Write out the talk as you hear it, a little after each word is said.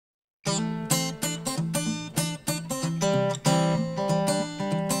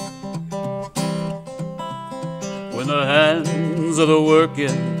when the hands of the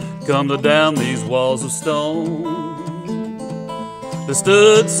working come to down these walls of stone. They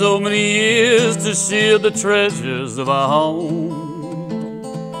stood so many years to shield the treasures of our home.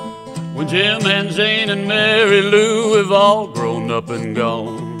 When Jim and Jane and Mary Lou have all grown up and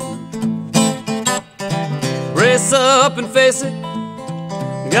gone. Brace up and face it.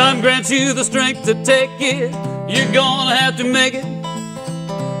 God grant you the strength to take it. You're gonna have to make it.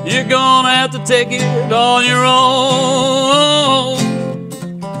 You're gonna have to take it on your own.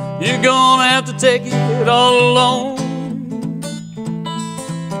 You're gonna have to take it all alone.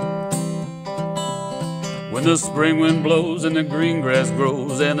 When the spring wind blows and the green grass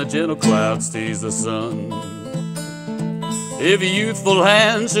grows and the gentle cloud stays the sun. If a youthful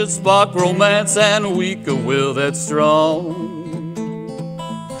hand should spark romance and a weaker will that's strong,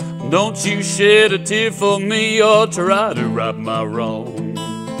 don't you shed a tear for me or try to right my wrong.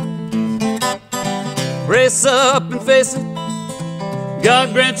 Brace up and face it.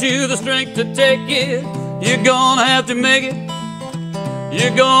 God grant you the strength to take it. You're gonna have to make it.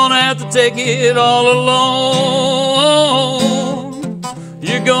 You're gonna have to take it all alone.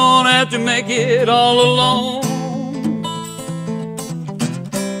 You're gonna have to make it all alone.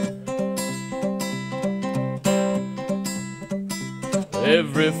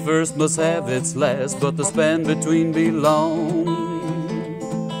 Every first must have its last, but the span between be long.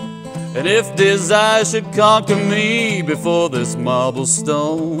 And if desire should conquer me before this marble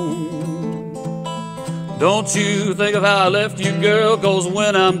stone, don't you think of how I left you, girl, 'cause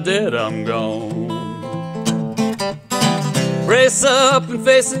when I'm dead, I'm gone. Brace up and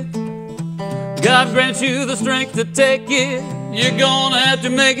face it. God grant you the strength to take it. You're gonna have to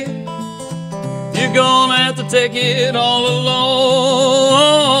make it. You're gonna have to take it all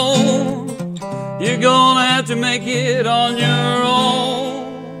alone. You're gonna have to make it on your own.